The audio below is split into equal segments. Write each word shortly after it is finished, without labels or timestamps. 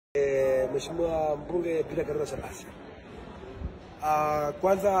Mheshimiwa mbunge bila Karura Salasya.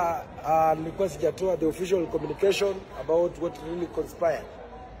 Kwanza nilikuwa sijatoa the official communication about what really conspired.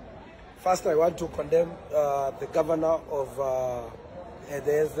 First, I want to condemn the governor of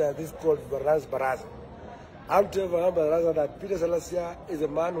this called Barasa. I'm telling Barasa that Peter Salasya is a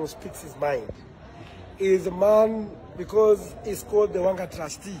man who speaks his mind. He is a man because he's called the Wanga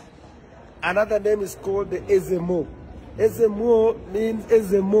trustee. Another name is called the Ezemo. Ezemo means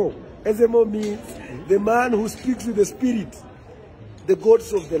Ezemo. Ezemo means the man who speaks with the spirit, the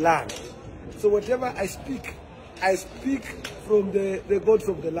gods of the land. So whatever I speak from the gods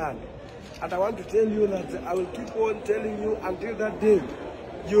of the land. And I want to tell you that I will keep on telling you until that day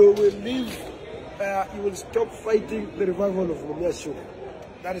you will leave, you will stop fighting the revival of Mumia Sugar.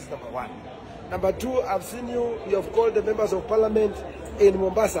 That is number one. Number two, I've seen you have called the members of parliament in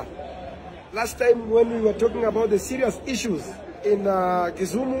Mombasa. Last time when we were talking about the serious issues in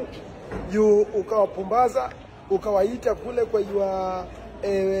Kisumu, you ukawapumbaza, ukawaita kule kwa your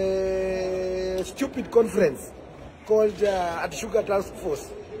stupid conference called Sugar Task Force,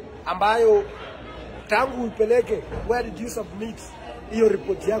 ambayo tangu upeleke, where did you submit hiyo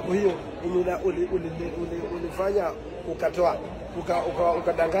report yako hiyo ulifanya ukatoa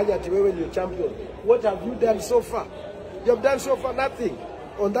ukadanganya ati wewe ni champion? What have you done so far? You have done so far nothing.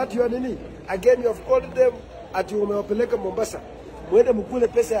 On that you are nini? Again you have called them ati umewapeleka Mombasa. Mwende mkule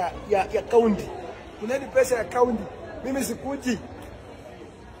pesa ya county. Kuleni pesa ya county. Mimi sikuji.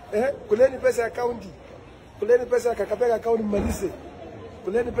 Kuleni pesa ya county. Kuleni pesa ya Kakamega county mmalise.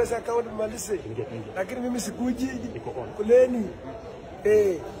 Kuleni pesa ya county mmalise. Lakini mimi sikuji. Kuleni.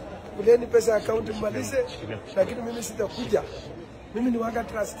 Kuleni pesa ya county mmalise. Lakini mimi sitakuja. Mimi ni Wanga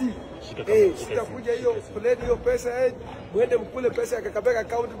trustee. Sitakuja hiyo. Kuleni hiyo pesa mwende mkule pesa ya Kakamega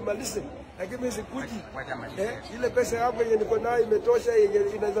county mmalise. Lakini mimi sikuji. Ile pesa hapo yenye niko nayo imetosha, yenye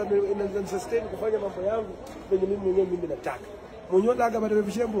inaweza sustain kufanya mambo yangu yenye mimi nataka. Munyola aga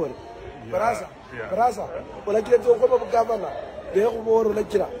barabishe mbore. Barasa. Wala kile tu kwa gavana. Leo mbore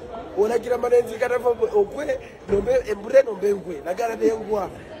wala kila manenzi katafa okwe nombe embure nombe ngwe. Nagara ndengwa.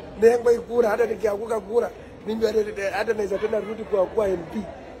 Ndengwa ikura hata nikianguka kura. Mimi hata naweza tena rudi kwa MP.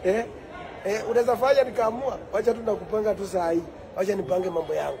 Unaweza fanya nikaamua. Wacha tu nakupanga tu saa hii. Wacha nipange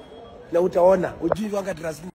mambo yangu. Na utaona ujui Wanga trustee.